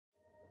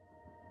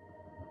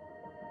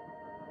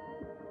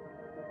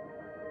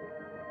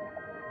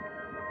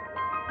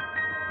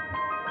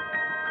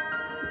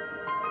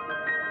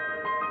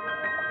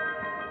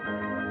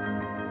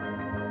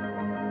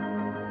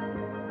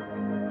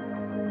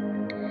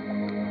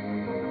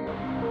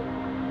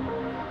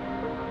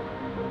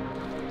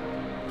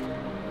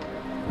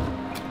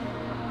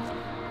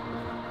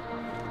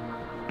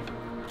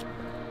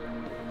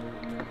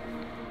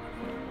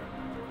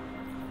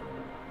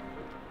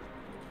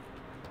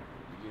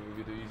Will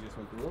be the easiest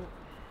one to roll.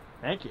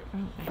 Thank you.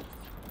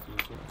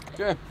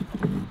 Okay.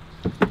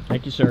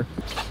 Thank you, sir.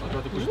 I'll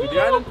try to push to the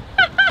island.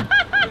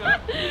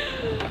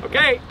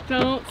 Okay.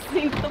 Don't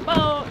sink the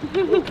boat.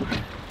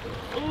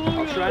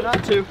 I'll try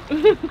not to.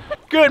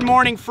 Good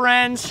morning,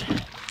 friends.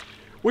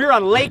 We're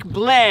on Lake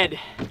Bled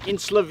in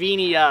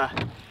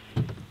Slovenia,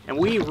 and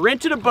we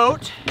rented a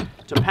boat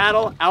to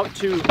paddle out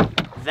to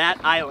that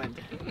island.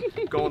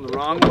 Going the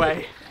wrong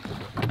way.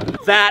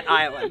 That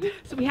island.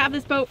 So we have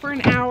this boat for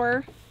an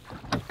hour.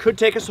 Could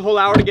take us a whole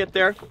hour to get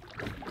there.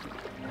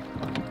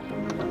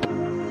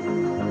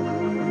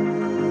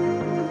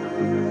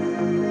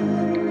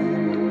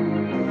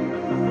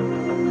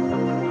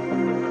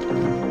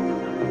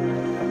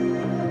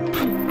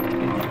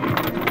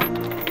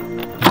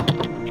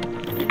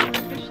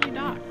 Officially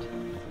docked.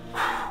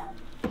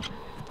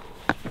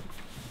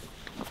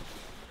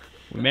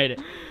 We made it.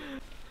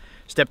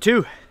 Step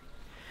 2,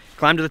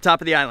 climb to the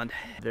top of the island.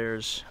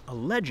 There's a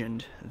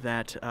legend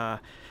that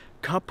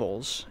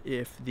couples,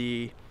 if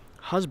the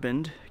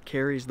husband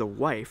carries the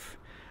wife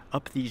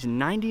up these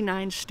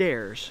 99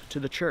 stairs to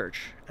the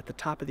church at the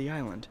top of the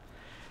island,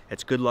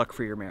 it's good luck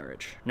for your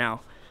marriage. Now,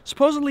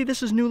 supposedly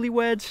this is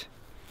newlyweds.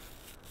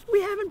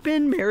 We haven't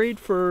been married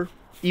for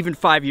even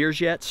 5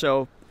 years yet,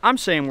 so I'm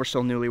saying we're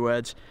still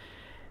newlyweds,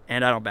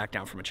 and I don't back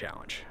down from a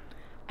challenge.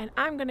 And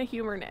I'm gonna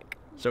humor Nick.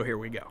 So here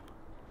we go.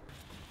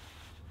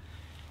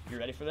 You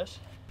ready for this?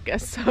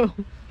 Guess so.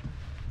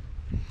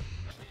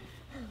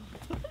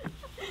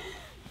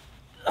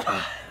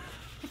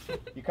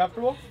 You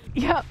comfortable?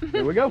 Yep.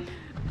 Here we go.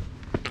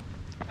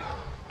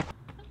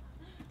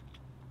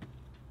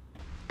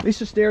 At least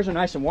the stairs are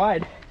nice and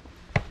wide.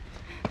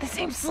 This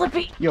seems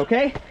slippy. You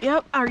okay?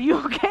 Yep. Are you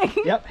okay?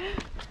 Yep.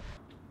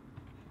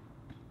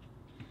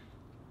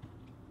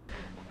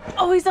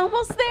 Oh, he's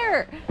almost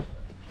there.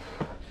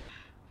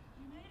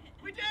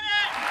 We did it!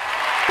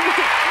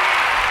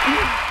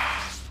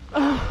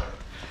 Oh.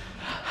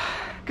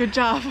 Good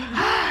job.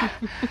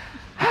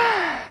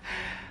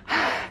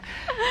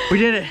 We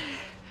did it.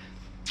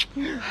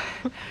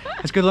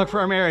 That's good luck for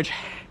our marriage.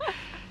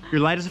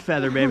 You're light as a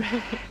feather, babe.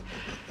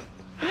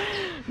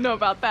 Know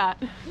about that.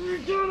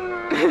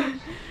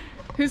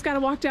 Who's got to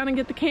walk down and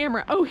get the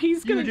camera? Oh,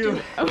 he's gonna do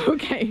it. Oh,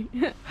 okay.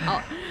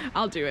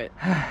 I'll do it.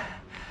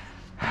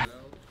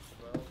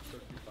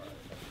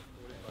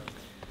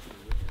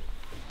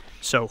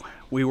 So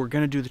we were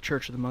gonna do the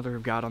Church of the Mother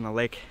of God on the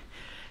lake,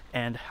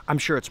 and I'm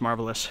sure it's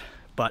marvelous,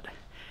 but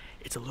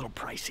it's a little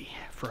pricey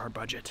for our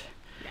budget.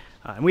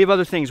 And we have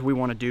other things we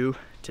want to do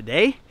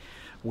today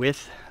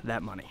with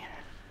that money.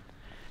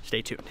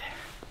 Stay tuned.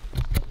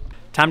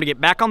 Time to get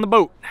back on the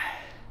boat.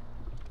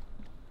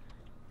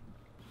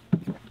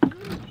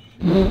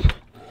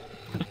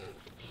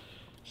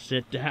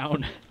 Sit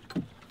down.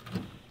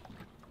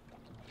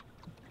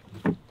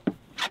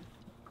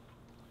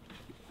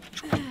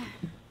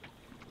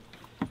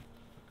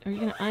 Are you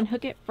gonna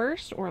unhook it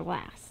first or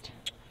last?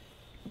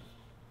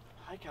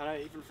 I kind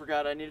of even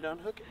forgot I needed to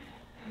unhook it.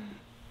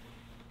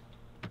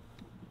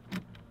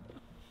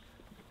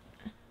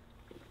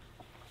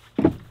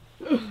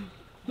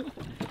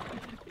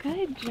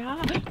 Good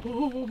job.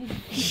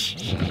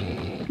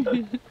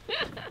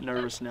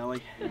 Nervous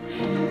Nelly.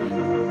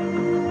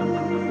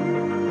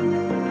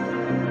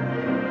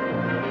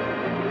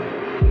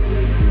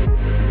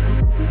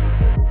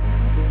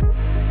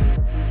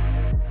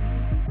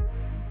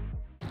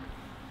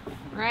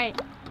 Right.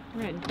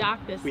 We're gonna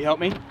dock this Will you help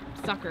me?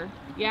 sucker.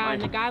 Yeah, Right.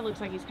 and the guy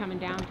looks like he's coming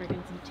down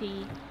drinking some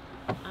tea.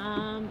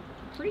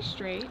 Pretty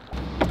straight.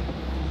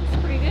 It's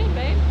pretty good,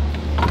 babe.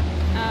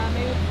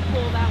 Maybe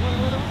pull that one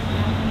a little.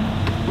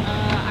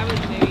 I would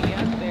maybe,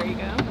 yeah, there you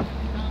go.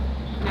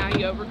 Now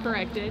you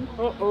overcorrected.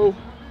 Uh-oh.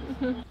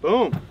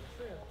 Boom.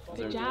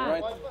 Good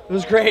job. It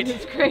was great.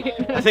 It's great.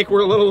 I think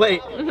we're a little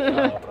late.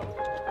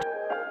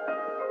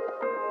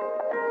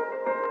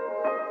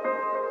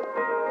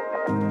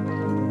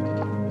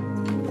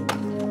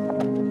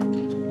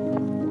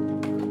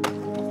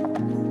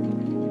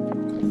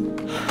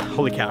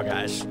 Holy cow,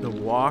 guys. The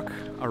walk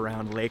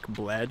around Lake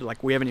Bled,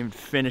 like we haven't even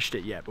finished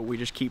it yet, but we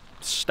just keep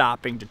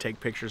stopping to take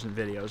pictures and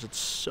videos. It's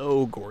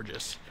so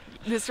gorgeous.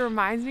 This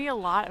reminds me a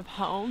lot of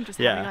home, just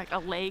having like a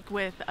lake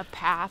with a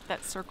path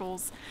that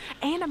circles.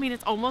 And I mean,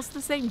 it's almost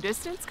the same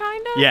distance,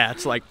 kind of. Yeah,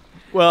 it's like,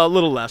 well, a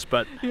little less,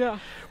 but Yeah.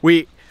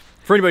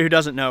 for anybody who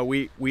doesn't know,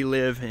 we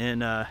live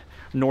in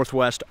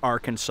northwest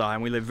Arkansas,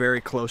 and we live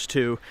very close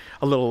to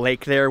a little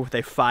lake there with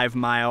a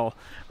 5-mile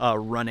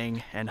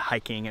running and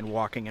hiking and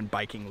walking and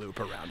biking loop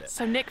around it.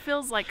 So Nick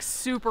feels like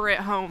super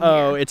at home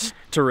Oh, here. it's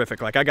terrific.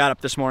 Like I got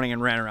up this morning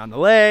and ran around the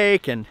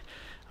lake, and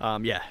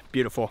yeah,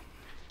 beautiful.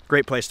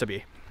 Great place to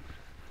be.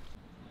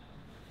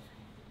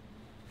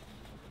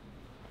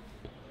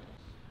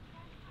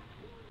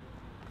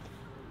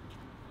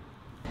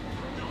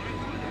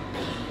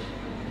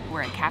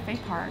 We're at Cafe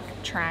Park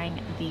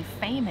trying the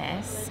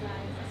famous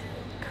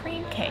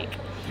cream cake.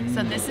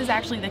 So this is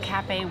actually the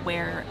cafe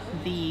where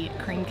the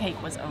cream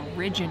cake was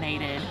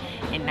originated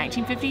in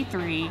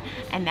 1953,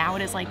 and now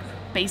it is like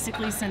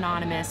basically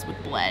synonymous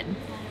with Bled.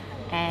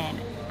 And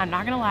I'm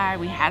not gonna lie,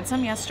 we had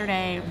some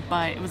yesterday,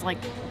 but it was like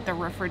the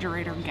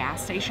refrigerator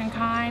gas station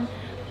kind.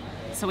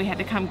 So we had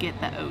to come get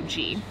the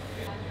OG.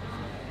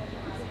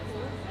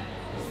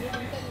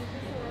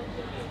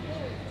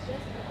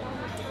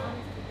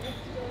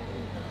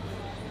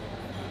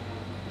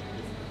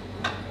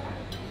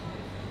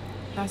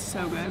 That's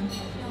so good.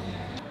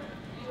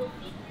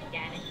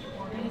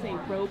 That is a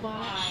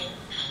robot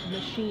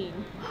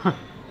machine.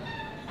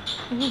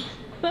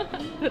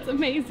 That's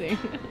amazing.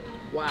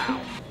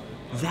 Wow.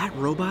 That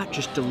robot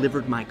just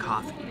delivered my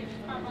coffee.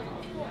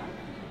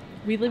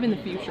 We live in the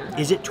future.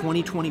 Is it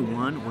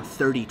 2021 or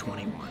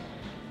 3021?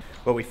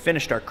 Well, we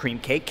finished our cream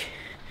cake,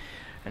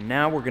 and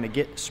now we're gonna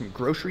get some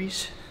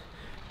groceries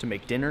to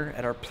make dinner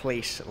at our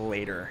place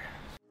later.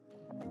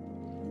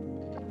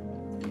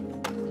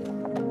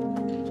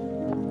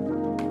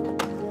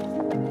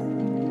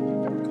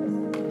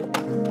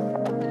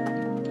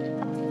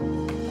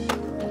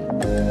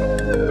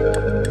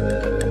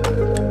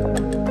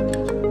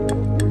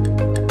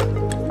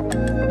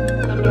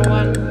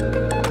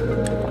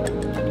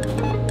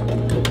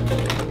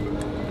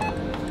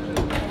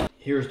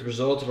 Here's the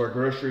results of our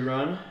grocery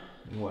run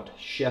and what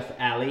Chef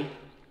Allie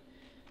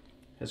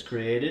has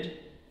created.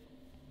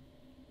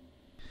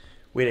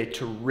 We had a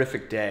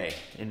terrific day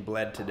in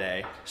Bled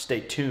today. Stay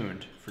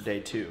tuned for day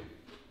 2.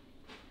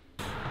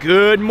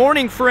 Good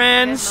morning,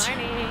 friends. Good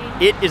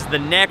morning. It is the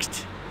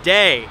next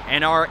day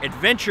and our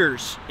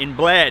adventures in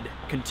Bled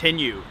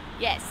continue.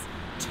 Yes,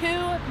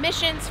 2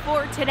 missions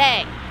for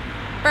today.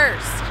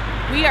 First,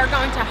 we are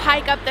going to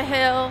hike up the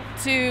hill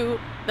to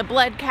the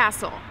Bled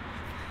Castle.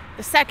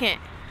 The second,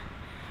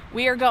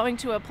 we are going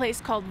to a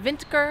place called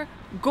Vintger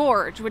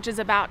Gorge, which is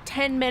about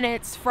 10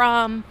 minutes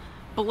from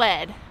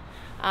Bled.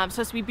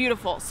 Supposed to be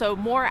beautiful, so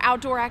more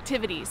outdoor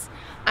activities.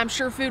 I'm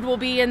sure food will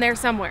be in there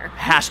somewhere.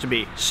 Has to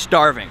be.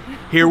 Starving.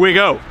 Here we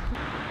go.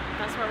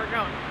 That's where we're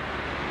going.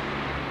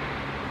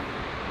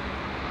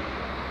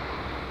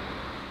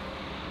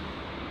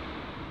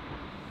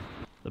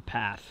 The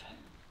path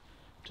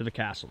to the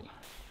castle.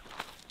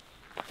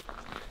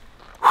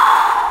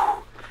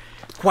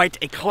 Quite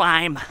a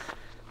climb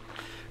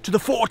to the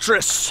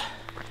fortress.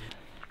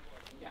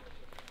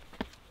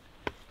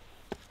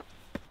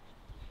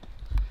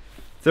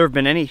 If there have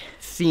been any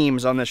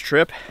themes on this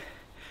trip,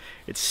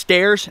 it's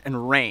stairs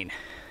and rain.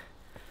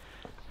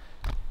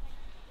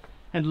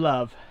 And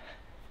love.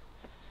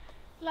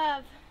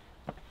 Love.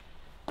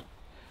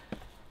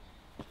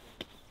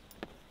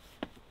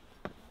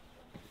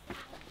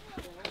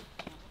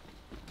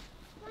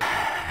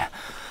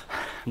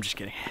 I'm just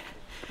kidding.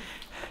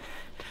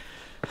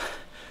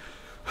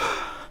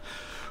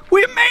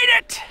 We made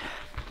it!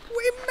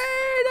 We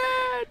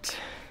made it!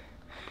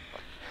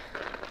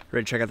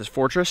 Ready to check out this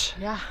fortress?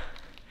 Yeah.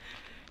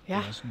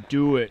 Yeah. Let's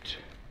do it.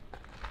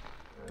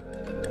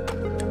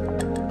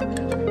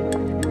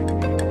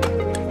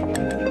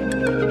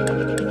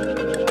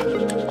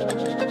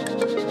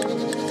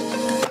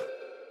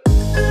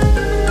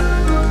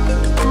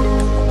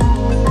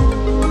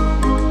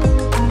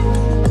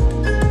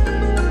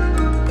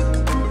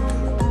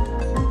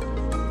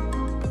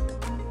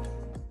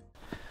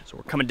 So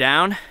we're coming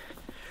down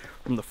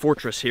from the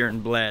fortress here in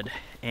Bled,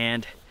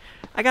 and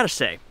I gotta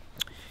say,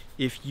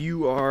 if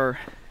you are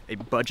a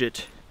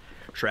budget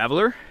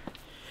traveler,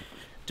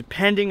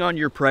 depending on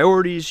your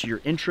priorities,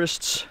 your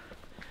interests,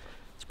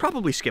 it's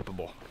probably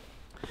skippable.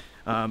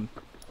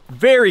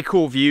 Very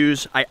cool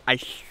views. I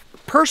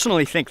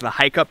personally think the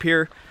hike up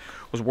here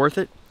was worth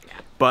it,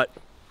 but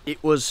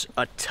it was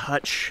a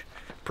touch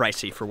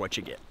pricey for what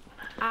you get.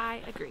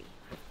 I agree.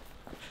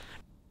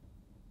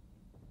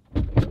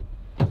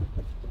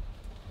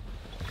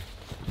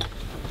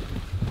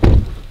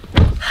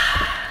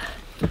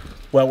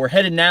 Well, we're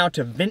headed now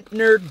to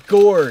Vintner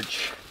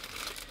Gorge,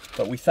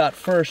 but we thought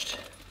first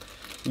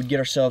we'd get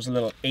ourselves a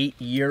little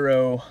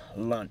 €8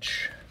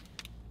 lunch.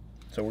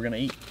 So we're gonna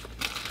eat.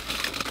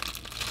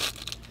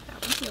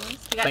 That one's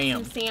yours. We got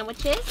Bam. some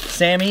sandwiches.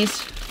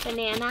 Sammy's,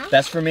 Banana.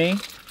 that's for me.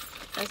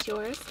 That's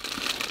yours.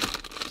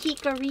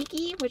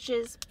 Kikariki, which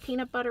is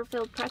peanut butter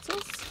filled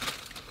pretzels.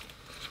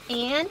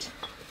 And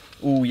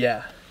Ooh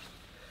yeah,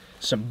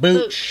 some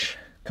booch,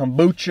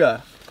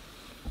 kombucha.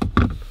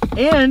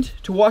 And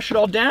to wash it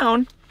all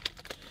down,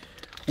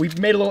 we've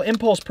made a little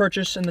impulse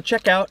purchase in the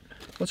checkout.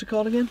 What's it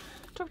called again?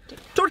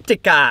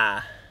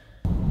 Tortica.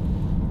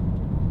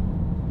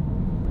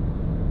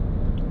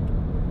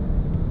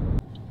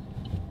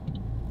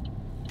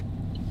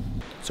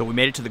 So we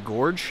made it to the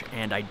gorge,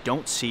 and I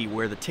don't see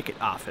where the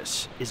ticket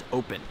office is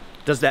open.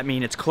 Does that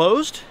mean it's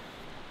closed?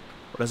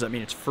 Or does that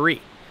mean it's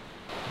free?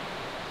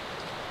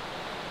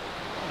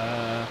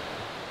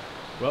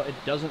 Well, it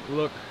doesn't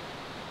look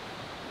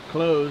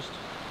closed.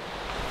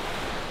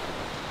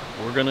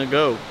 We're gonna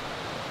go.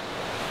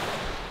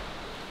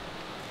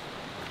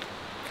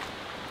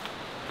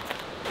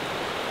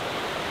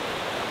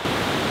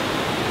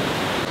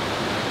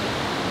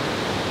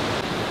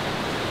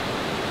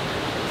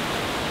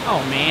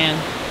 Oh man.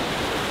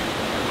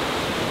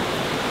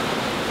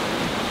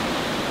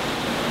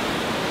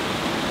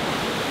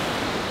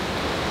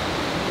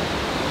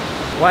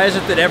 Why is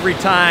it that every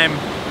time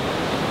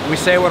we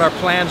say what our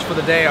plans for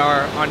the day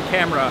are on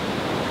camera,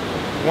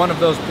 one of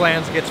those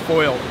plans gets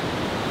foiled?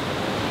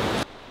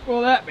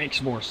 Well, that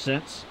makes more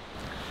sense.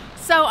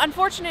 So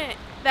unfortunate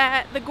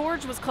that the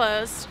gorge was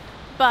closed,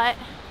 but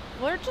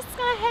we're just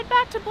gonna head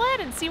back to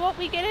Bled and see what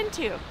we get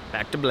into.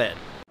 Back to Bled.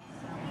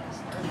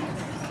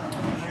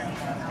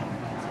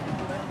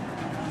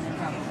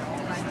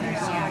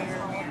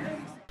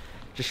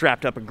 Just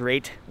wrapped up a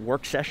great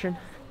work session,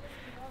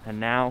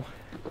 and now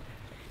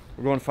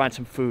we're going to find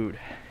some food.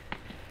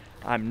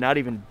 I'm not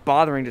even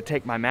bothering to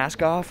take my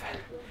mask off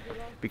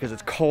because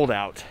it's cold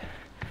out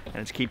and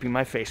it's keeping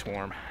my face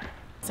warm.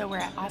 So we're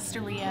at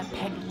Osteria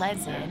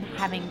Pedlezin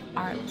having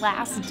our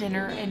last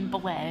dinner in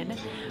Bled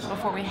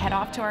before we head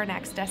off to our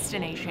next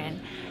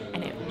destination.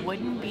 And it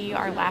wouldn't be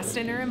our last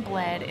dinner in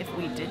Bled if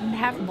we didn't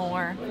have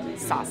more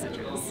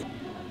sausages.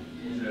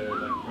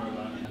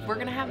 We're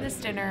gonna have this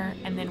dinner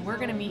and then we're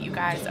gonna meet you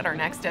guys at our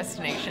next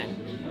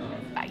destination.